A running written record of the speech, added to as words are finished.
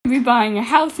buying a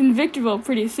house in Victorville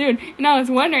pretty soon, and I was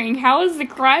wondering, how is the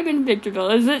crime in Victorville?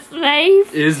 Is it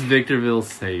safe? Is Victorville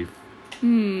safe?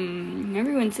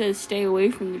 Everyone says stay away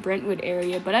from the Brentwood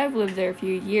area, but I've lived there a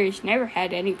few years, never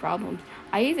had any problems.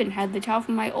 I even had the top of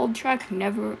my old truck,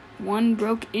 never one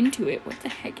broke into it. What the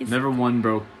heck is Never one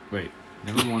broke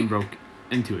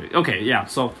into it. Okay, yeah,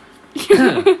 so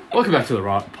welcome back to the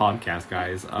podcast,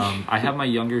 guys. I have my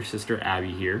younger sister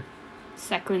Abby here.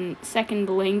 Second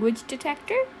language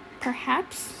detector,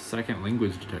 perhaps? Second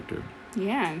language detector.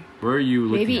 Yeah. Where are you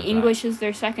looking Maybe at English that? is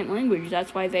their second language.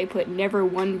 That's why they put never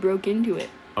one broke into it.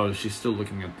 Oh, she's still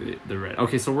looking at the Reddit.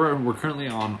 Okay, so we're currently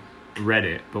on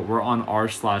Reddit, but we're on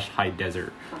r/high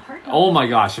desert. Oh my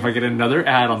gosh, if I get another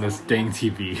ad on this dang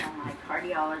TV. My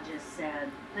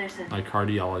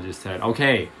cardiologist said,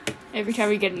 okay. Every time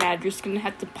we get an ad, you're just going to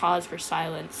have to pause for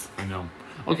silence. I know.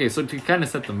 Okay, so to kind of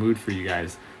set the mood for you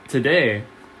guys, today,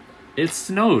 it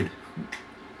snowed.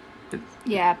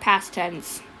 Yeah, past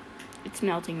tense. It's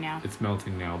melting now. It's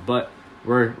melting now, but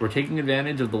we're taking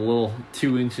advantage of the little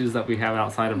 2 inches that we have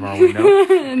outside of our window.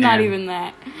 Not even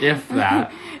that. If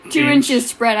that. 2 inches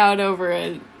spread out over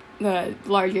a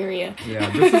large area.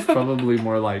 Yeah, this is probably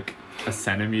more like a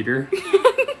centimeter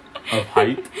of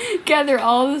height. Gather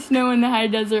all the snow in the high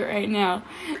desert right now,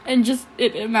 and just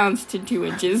it amounts to 2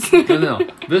 inches. No.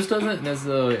 This doesn't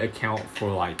necessarily account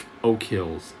for like Oak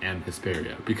Hills and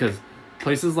Hesperia, because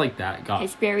places like that got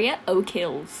Hesperia, Oak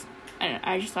Hills.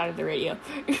 I just thought of the radio.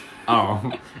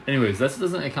 Oh. Anyways, this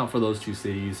doesn't account for those 2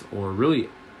 cities, or really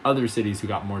other cities who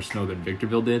got more snow than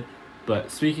Victorville did.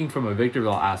 But speaking from a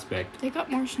Victorville aspect, They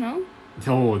got more snow?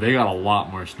 oh, they got a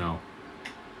lot more snow.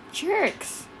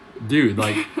 Jerks. Dude,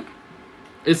 like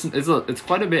it's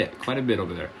quite a bit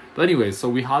over there. But anyways, so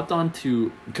we hopped on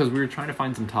to, because we were trying to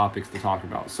find some topics to talk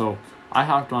about. So I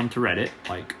hopped on to Reddit,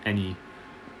 like any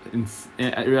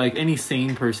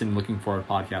sane person looking for a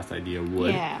podcast idea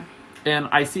would. Yeah. And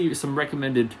I see some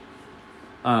recommended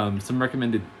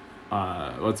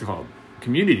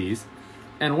communities,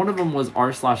 and one of them was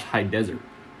r/high desert.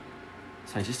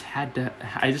 So I just had to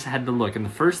look, and the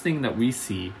first thing that we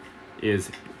see is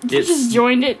You just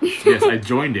joined it. Yes, I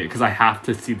joined it because I have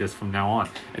to see this from now on.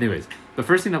 Anyways, the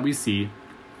first thing that we see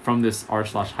from this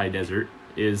r/high desert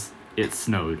is it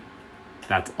snowed.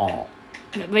 That's all.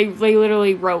 They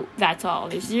literally wrote, that's all.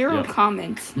 There's zero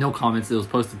comments. No comments. It was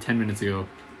posted 10 minutes ago.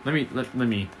 Let me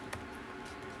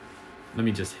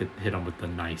just hit them with the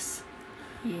nice.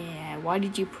 Yeah, why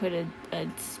did you put a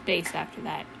space after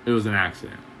that? It was an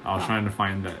accident. I was trying to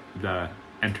find the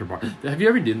enter bar. Have you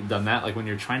ever done that? Like when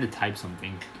you're trying to type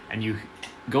something and you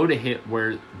go to hit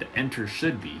where the enter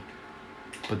should be,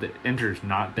 but the enter's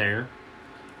not there,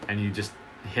 and you just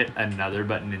hit another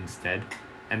button instead,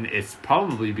 and it's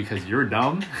probably because you're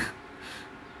dumb.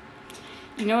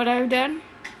 You know what I've done?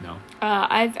 No.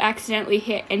 I've accidentally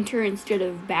hit enter instead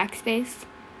of backspace.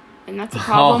 And that's a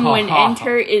problem when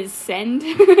enter is send.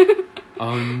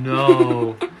 Oh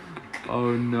no.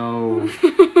 Oh no.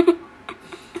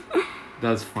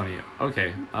 That's funny.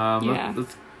 Okay. Yeah.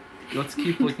 Let's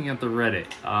keep looking at the Reddit.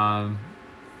 Yeah,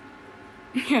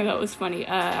 that was funny.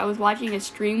 I was watching a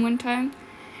stream one time,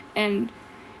 and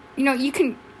you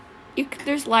can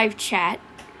there's live chat,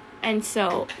 and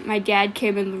so my dad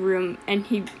came in the room and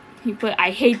he put,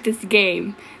 I hate this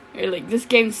game, or like, this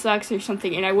game sucks or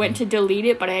something, and I went to delete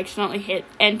it, but I accidentally hit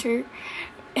enter.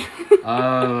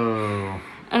 Oh.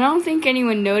 And I don't think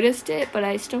anyone noticed it, but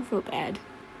I still feel bad.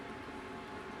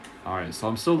 Alright, so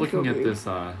I'm still looking at this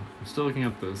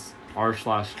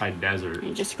r/high desert.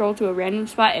 You just scroll to a random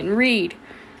spot and read.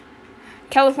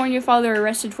 California father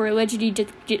arrested for allegedly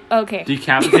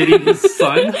decapitating his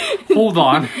son? Hold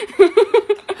on.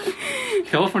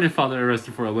 California father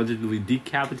arrested for allegedly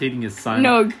decapitating his son.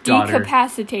 No, daughter.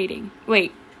 decapacitating.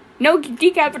 Wait. No,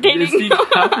 decapitating. It's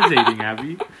decapitating,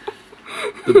 Abby.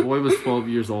 The boy was 12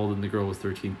 years old and the girl was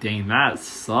 13. Dang, that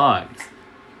sucks.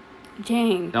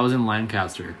 Dang. That was in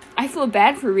Lancaster. I feel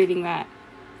bad for reading that.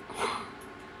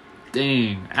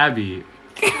 Dang, Abby.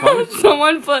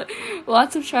 Someone put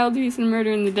lots of child abuse and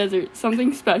murder in the desert.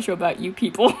 Something special about you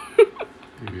people.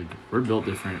 Dude, we're built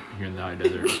different here in the high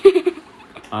desert.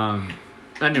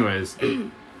 Anyways,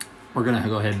 we're gonna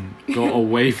go ahead and go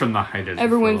away from the high desert.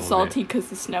 Everyone's salty because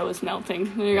the snow is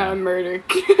melting. They got a murder.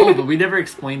 Oh, but we never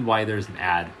explained why there's an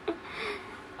ad.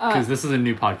 Because this is a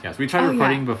new podcast. We tried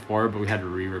recording before, but we had to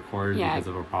re-record because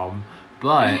of a problem.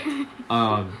 But,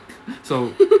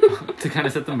 so, to kind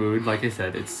of set the mood, like I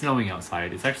said, it's snowing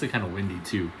outside. It's actually kind of windy,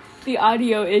 too. The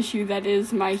audio issue that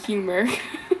is my humor.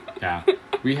 Yeah.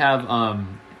 We have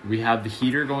the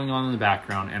heater going on in the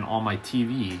background, and on my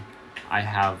TV, I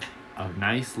have a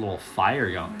nice little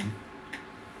fire going.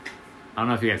 I don't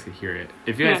know if you guys can hear it.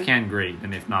 If you guys Yeah. can, great.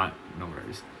 And if not, no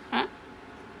worries. Huh?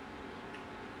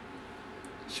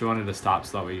 She wanted to stop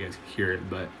so that way you guys could hear it,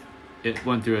 but it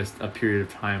went through a period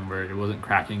of time where it wasn't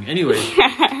cracking. Anyway.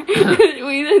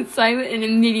 We went silent and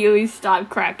immediately stopped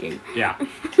cracking. Yeah.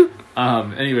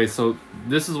 Anyway, so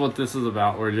this is what this is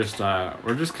about. We're just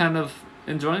kind of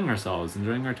enjoying ourselves,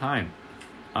 enjoying our time.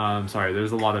 Sorry,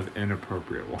 there's a lot of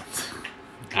inappropriate ones.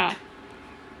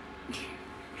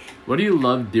 What do you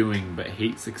love doing but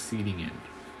hate succeeding in?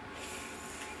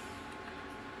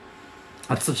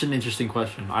 That's such an interesting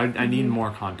question. I need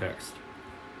more context.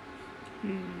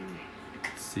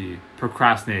 Let's see.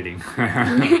 Procrastinating.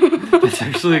 That's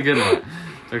actually a good one.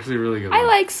 It's actually a really good one. I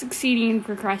like succeeding in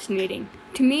procrastinating.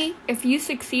 To me, if you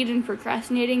succeed in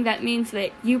procrastinating, that means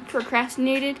that you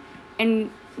procrastinated and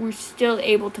were still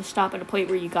able to stop at a point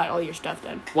where you got all your stuff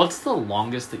done. What's the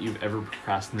longest that you've ever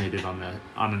procrastinated on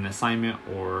an assignment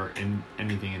or in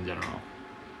anything in general?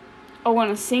 Oh, on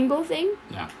a single thing?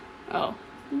 Yeah. Oh.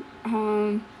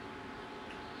 I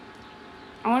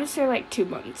want to say like 2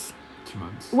 months. 2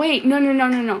 months. Wait,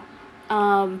 no.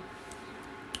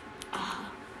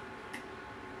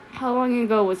 How long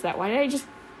ago was that? Why did I just...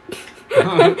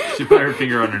 She put her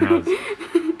finger on her nose.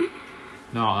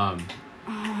 No,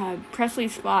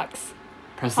 Presley's Fox.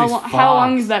 Presley's Fox. How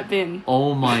long has that been?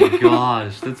 Oh my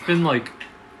gosh. That's been like...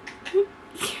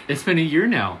 It's been a year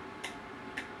now.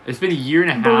 It's been a year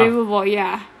and a half. Unbelievable,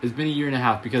 yeah. It's been a year and a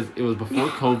half because it was before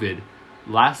COVID.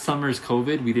 Last summer's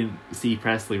COVID, we didn't see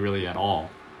Presley really at all.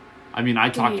 I mean, I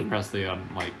talked to Presley on,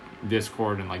 like,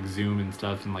 Discord and, like, Zoom and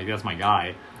stuff, and, like, that's my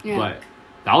guy. Yeah. But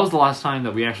that was the last time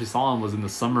that we actually saw him was in the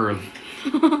summer of...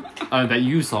 that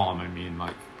you saw him, I mean,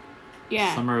 like...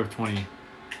 Yeah. Summer of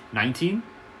 2019?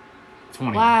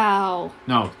 20. Wow.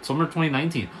 No, summer of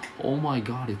 2019. Oh my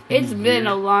god, It's been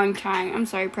a long time. I'm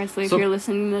sorry, Presley, if you're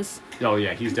listening to this. Oh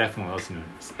yeah, he's definitely listening to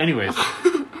this. Anyways,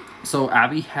 so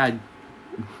Abby had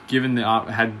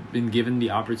been given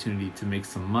the opportunity to make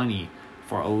some money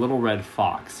for a little red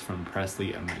fox from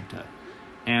Presley Amenta.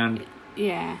 And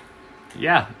yeah,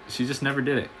 she just never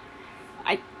did it.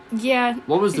 Yeah.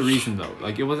 What was the reason though?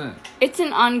 Like it wasn't... It's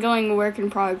an ongoing work in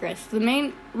progress. The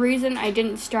main reason I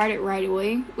didn't start it right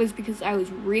away was because I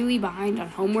was really behind on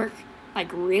homework.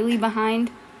 Like really behind.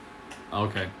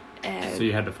 Okay. So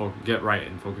you had to get right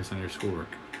and focus on your schoolwork.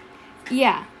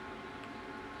 Yeah.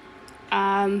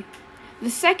 The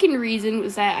second reason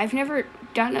was that I've never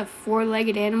done a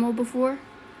 4-legged animal before.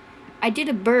 I did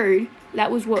a bird.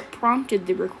 That was what prompted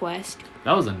the request.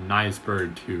 That was a nice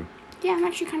bird too. Yeah, I'm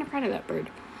actually kind of proud of that bird.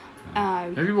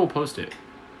 Maybe we'll post it.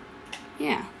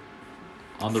 Yeah.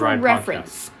 On the Ride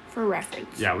podcast. For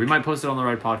reference. Yeah, we might post it on the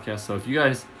Ride podcast. So if you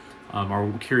guys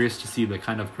are curious to see the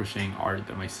kind of crocheting art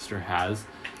that my sister has,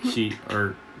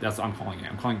 that's what I'm calling it.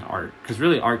 I'm calling it art. Because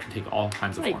really art can take all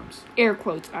kinds of forms. Air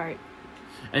quotes art.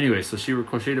 Anyway, so she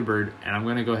crocheted a bird, and I'm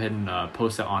going to go ahead and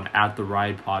post it on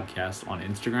 @TheRide Podcast on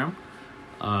Instagram.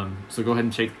 So go ahead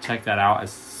and check that out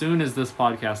as soon as this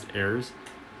podcast airs.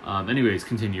 Anyways,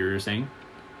 continue. You were saying?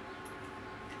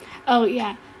 Oh,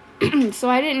 yeah. So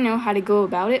I didn't know how to go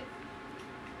about it.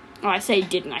 Oh, I say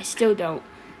didn't. I still don't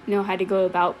know how to go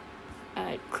about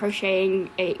crocheting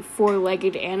a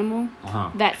 4-legged animal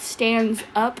that stands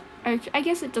up. I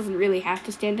guess it doesn't really have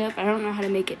to stand up. I don't know how to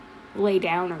make it lay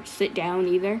down or sit down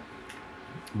either.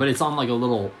 But it's on like a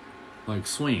little like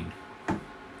swing.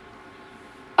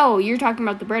 Oh, you're talking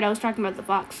about the bird. I was talking about the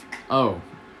fox. Oh.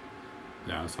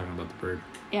 Yeah, I was talking about the bird.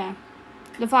 Yeah.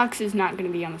 The fox is not going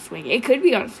to be on a swing. It could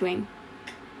be on a swing.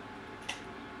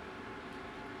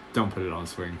 Don't put it on a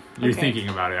swing. You're Okay. thinking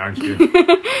about it, aren't you?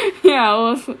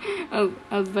 Yeah, I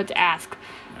was about to ask.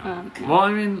 Yeah. No. Well,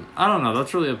 I mean, I don't know.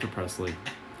 That's really up to Presley.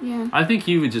 Yeah. I think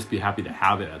he would just be happy to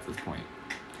have it at this point.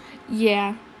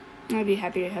 Yeah. I'd be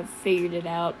happy to have figured it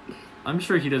out. I'm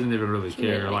sure he doesn't even really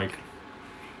care. Like,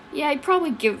 yeah, I'd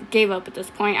probably gave up at this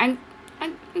point. I'm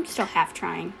still half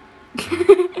trying.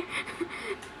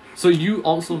 So you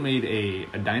also made a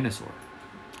dinosaur.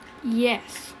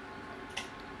 Yes.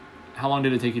 How long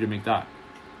did it take you to make that?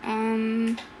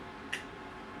 I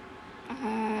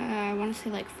want to say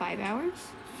like 5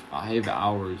 hours. 5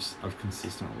 hours of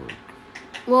consistent work.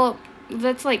 Well,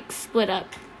 that's like split up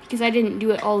because I didn't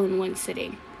do it all in one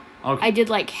sitting. Okay. I did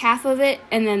like half of it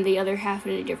and then the other half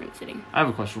in a different sitting. I have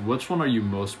a question. Which one are you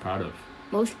most proud of?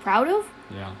 Most proud of?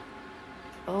 Yeah.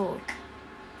 Oh,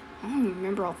 I don't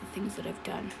remember all the things that I've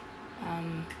done.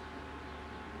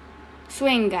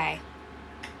 Swing guy.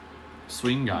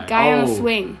 Swing guy. Guy on a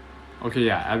swing. Okay,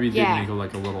 yeah. Abby did Yeah. make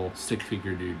a little stick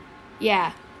figure dude.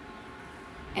 Yeah.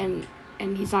 And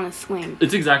he's on a swing.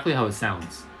 It's exactly how it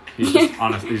sounds. He's just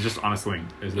on a swing.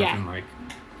 There's Yeah. nothing like.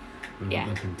 Yeah.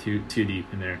 Nothing too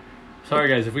deep in there. Sorry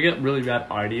guys, if we get really bad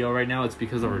audio right now, it's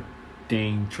because of our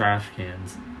dang trash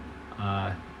cans.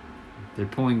 They're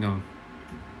pulling them.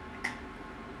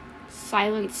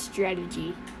 Silent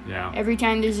strategy. Yeah. Every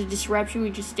time there's a disruption, we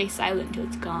just stay silent until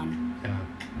it's gone. Yeah.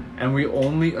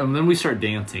 And then we start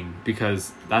dancing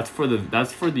because that's for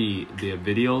the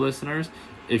video listeners.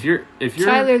 If you're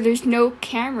Tyler, there's no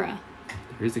camera.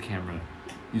 There is a camera.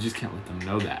 You just can't let them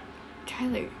know that.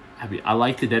 Tyler. Abby, I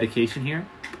like the dedication here.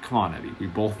 But come on, Abby. We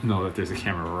both know that there's a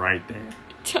camera right there.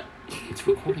 It's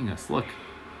recording us. Look.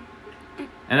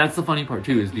 And that's the funny part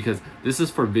too, is because this is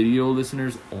for video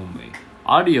listeners only.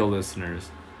 Audio listeners,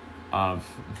 what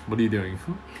are you doing?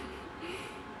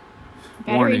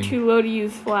 Battery Warning. too low to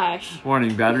use flash.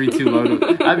 Warning, battery too low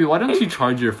to... Abby, why don't you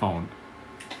charge your phone?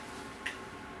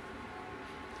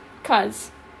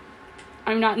 'Cause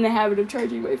I'm not in the habit of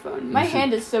charging my phone. My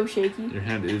hand is so shaky. Your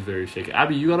hand is very shaky.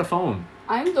 Abby, you got a phone.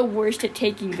 I'm the worst at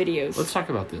taking videos. Let's talk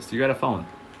about this. You got a phone.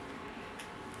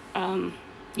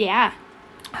 Yeah.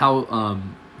 How,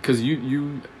 because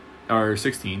you are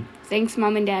 16. Thanks,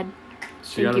 Mom and Dad.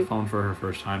 She got a phone for her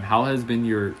first time. How has been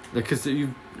your... Because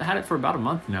you've had it for about a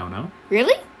month now, no?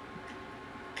 Really?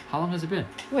 How long has it been?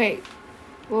 Wait.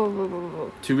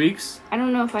 Whoa. 2 weeks? I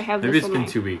don't know if I have Maybe this it's been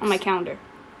 2 weeks. on my calendar.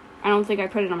 I don't think I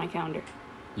put it on my calendar.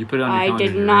 You put it on your calendar? I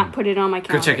did not put it on my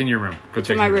calendar. Go check in your room. Go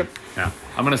check in my your room. Yeah.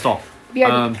 I'm gonna stall.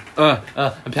 I'm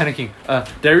panicking.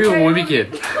 Diary of a Wimpy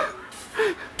Kid.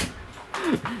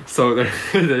 So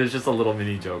there's just a little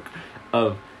mini joke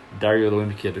of Diary of the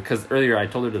Wimpy Kid, because earlier I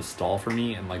told her to stall for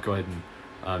me and like go ahead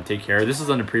and take care. This was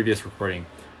on a previous recording,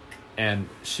 and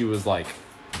she was like,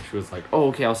 oh,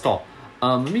 okay, I'll stall.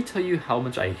 Let me tell you how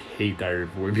much I hate Diary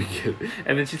of a Wimpy Kid.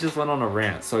 And then she just went on a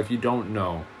rant. So if you don't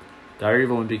know, Diary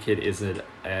of a Wimpy Kid is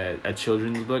a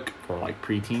children's book for like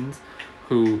preteens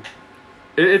who...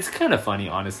 It's kind of funny,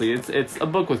 honestly. It's a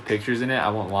book with pictures in it, I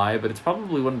won't lie, but it's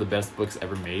probably one of the best books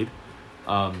ever made.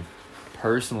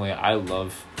 Personally, I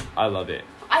love it.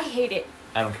 I hate it.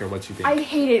 I don't care what you think. I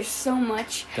hate it so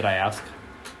much. Did I ask?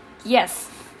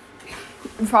 Yes.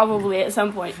 Probably at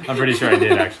some point. I'm pretty sure I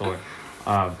did, actually.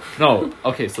 No.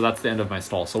 Okay, so that's the end of my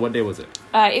stall. So what day was it?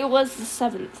 It was the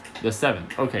 7th. The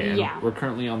 7th. Okay, and yeah. We're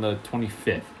currently on the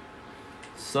 25th.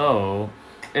 So,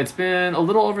 it's been a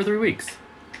little over 3 weeks.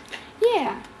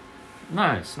 Yeah.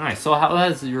 Nice. So how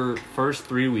has your first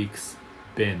 3 weeks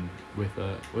been with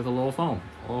a little phone?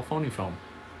 A little phony phone?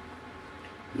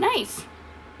 Nice.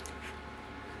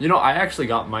 You know, I actually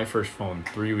got my first phone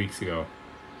 3 weeks ago.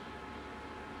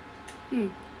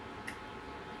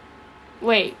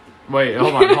 Wait,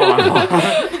 hold on.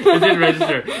 It didn't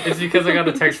register. It's because I got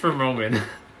a text from Roman.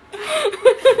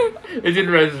 It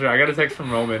didn't register. I got a text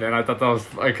from Roman, and I thought that was...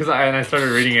 I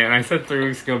started reading it, and I said 3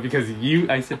 weeks ago because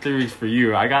I said 3 weeks for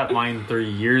you. I got mine 3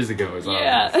 years ago, is what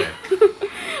I was going to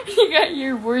say. You got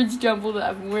your words jumbled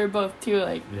up, and we're both too,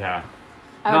 like... Yeah.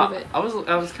 Out of it. I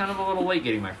was kind of a little late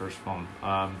getting my first phone.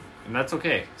 And that's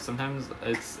okay. Sometimes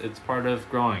it's part of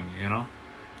growing, you know?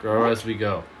 Grow as we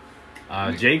go.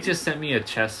 Jake just sent me a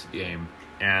chess game,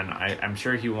 and I'm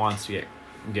sure he wants to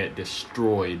get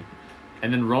destroyed.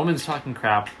 And then Roman's talking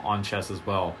crap on chess as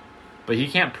well. But he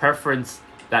can't preference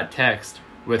that text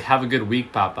with "Have a good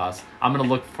week, papas. I'm gonna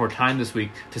look for time this week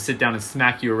to sit down and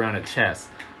smack you around at chess."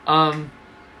 Okay,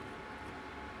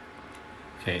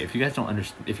 if you guys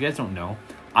don't know,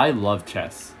 I love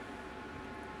chess.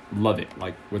 Love it,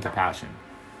 like with a passion.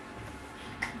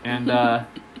 And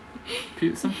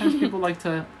sometimes people like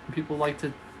to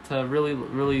really,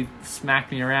 really smack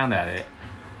me around at it.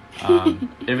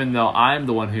 Even though I'm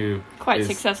the one who quite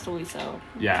successfully so.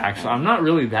 Yeah, actually, I'm not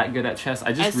really that good at chess.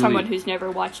 As someone who's never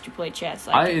watched you play chess,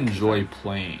 I enjoy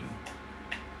playing.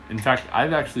 In fact,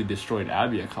 I've actually destroyed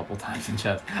Abby a couple times in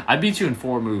chess. I beat you in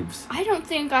 4 moves. I don't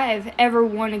think I have ever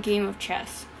won a game of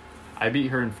chess. I beat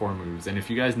her in 4 moves, and if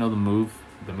you guys know the move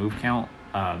count,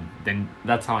 then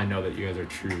that's how I know that you guys are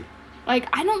true. Like,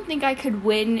 I don't think I could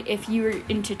win if you were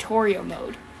in tutorial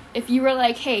mode. If you were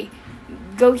like, hey,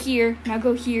 go here, now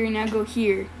go here, now go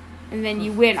here, and then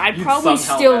you win, I'd probably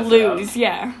still lose,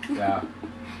 yeah. Yeah.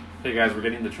 Hey guys, we're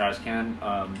getting the trash can.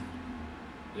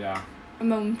 Yeah. A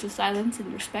moment of silence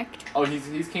and respect. Oh,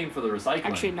 he's came for the recycling.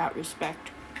 Actually, not respect.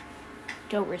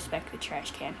 Don't respect the trash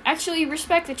can. Actually,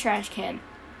 respect the trash can.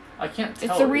 I can't tell.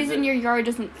 It's the reason your yard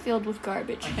isn't filled with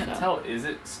garbage. I can't tell. Is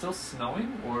it still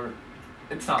snowing or...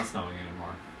 It's not snowing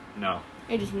anymore. No.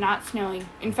 It is not snowing.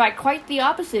 In fact, quite the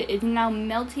opposite. It is now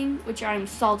melting, which I'm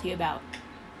salty about.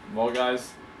 Well,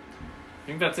 guys, I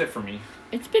think that's it for me.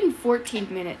 It's been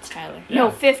 14 minutes, Tyler. Yeah. No,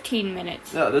 15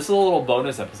 minutes. Yeah, this is a little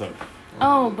bonus episode.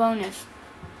 Oh, bonus.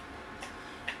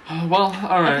 Well,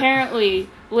 all right. Apparently,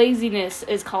 laziness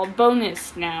is called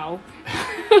bonus now.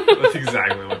 That's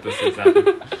exactly what this is.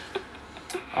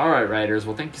 All right, writers.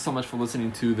 Well, thank you so much for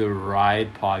listening to the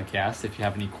Ride podcast. If you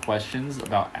have any questions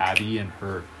about Abby and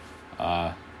her,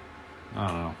 I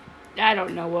don't know. I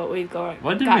don't know what we've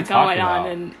What did got we talk going about? on,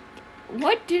 and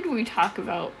what did we talk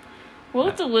about? We'll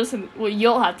have to listen. Well,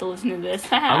 you'll have to listen to this.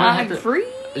 I'm free.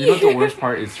 You know what the worst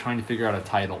part is? Trying to figure out a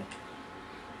title.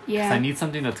 Yeah. 'Cause I need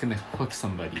something that's gonna hook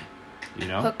somebody. You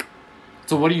know. Hook.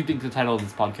 So, what do you think the title of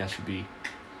this podcast should be?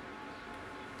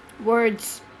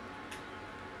 Words.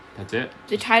 That's it.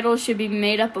 The title should be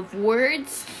made up of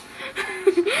words.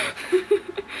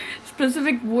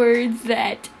 Specific words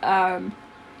that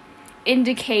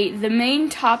indicate the main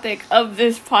topic of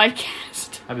this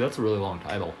podcast. I mean, that's a really long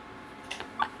title.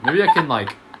 Maybe I can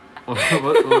like, what's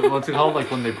it called? Like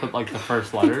when they put like the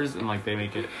first letters and like they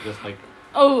make it just like.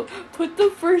 Oh, put the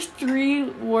first 3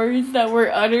 words that were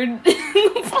uttered in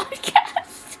the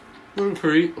podcast.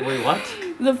 Wait, what?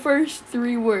 The first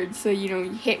 3 words. So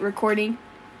you hit recording.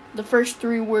 The first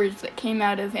 3 words that came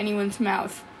out of anyone's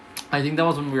mouth. I think that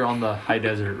was when we were on the High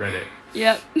Desert Reddit.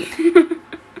 Yep.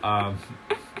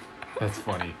 That's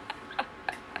funny.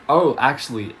 Oh,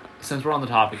 actually, since we're on the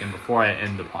topic and before I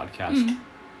end the podcast,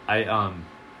 I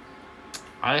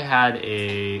had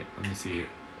a, let me see.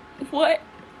 What?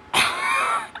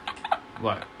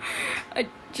 What?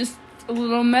 Just a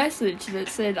little message that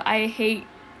said, I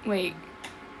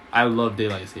love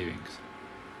daylight savings.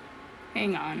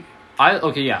 Hang on.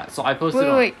 So I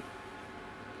posted Wait.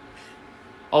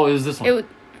 Oh, it was this one.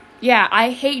 Yeah, I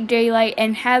hate daylight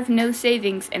and have no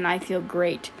savings, and I feel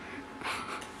great.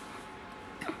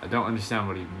 I don't understand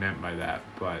what he meant by that,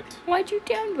 but... Why'd you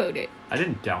downvote it? I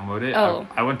didn't download it. Oh.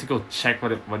 I went to go check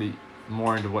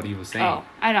more into what he was saying. Oh,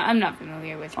 I'm not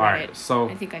familiar with Reddit. Alright, so...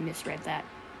 I think I misread that.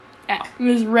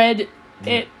 Misread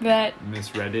it.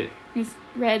 Misread it.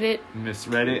 Misread it.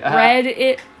 Misread it. Read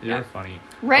it. You're funny.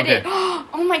 Reddit. Okay.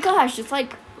 Oh my gosh, it's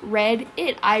like read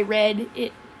it. I read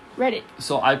it. Reddit.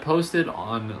 So I posted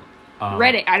on...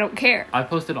 Reddit, I don't care. I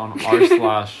posted on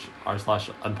r slash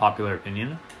unpopular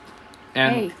opinion.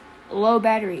 And hey, low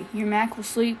battery. Your Mac will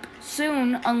sleep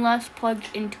soon unless plugged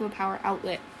into a power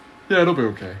outlet. yeah, it'll be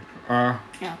okay. Yeah.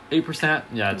 8%?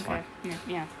 Yeah, it's fine.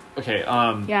 Yeah. Okay,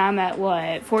 Yeah, I'm at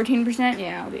what? 14%?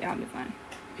 Yeah, I'll be fine.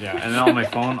 yeah, and then on my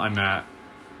phone I'm at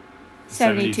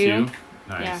 72.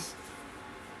 Nice.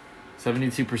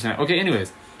 72%. Okay,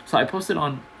 anyways. So I posted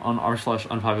on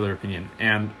r/unpopular opinion,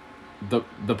 and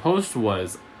the post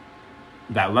was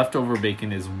that leftover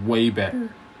bacon is way better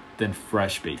than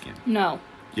fresh bacon. No.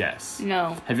 Yes.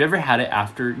 No. Have you ever had it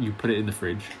after you put it in the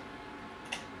fridge?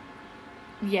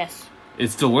 Yes.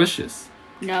 It's delicious.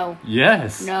 No.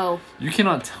 Yes. No. You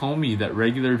cannot tell me that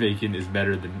regular bacon is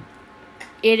better than...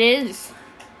 It is.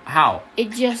 How?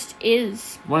 It just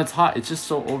is. When it's hot, it's just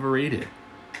so overrated.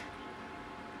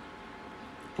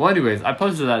 Well, anyways, I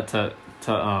posted that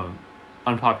to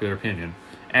unpopular opinion,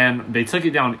 and they took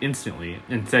it down instantly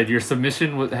and said your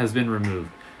submission has been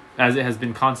removed, as it has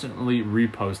been constantly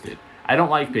reposted. I don't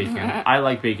like bacon. I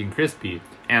like bacon crispy,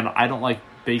 and I don't like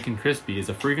bacon crispy is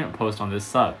a frequent post on this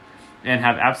sub, and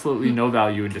have absolutely no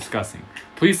value in discussing.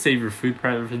 Please save your food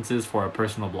preferences for a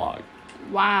personal blog.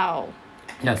 Wow.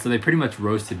 Yeah, so they pretty much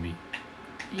roasted me.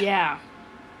 Yeah.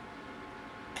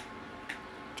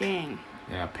 Dang.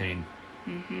 Yeah, pain.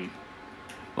 Mm-hmm.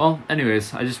 Well,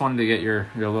 anyways, I just wanted to get your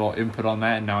little input on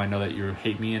that, and now I know that you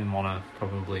hate me and want to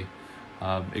probably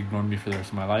ignore me for the rest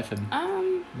of my life, and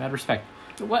mad respect.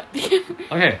 What?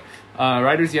 Okay,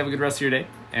 riders, you have a good rest of your day,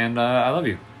 and I love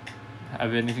you.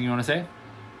 Have anything you want to say?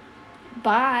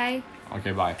 Bye.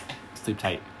 Okay, bye. Sleep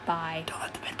tight. Bye. Don't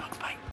let the bed bug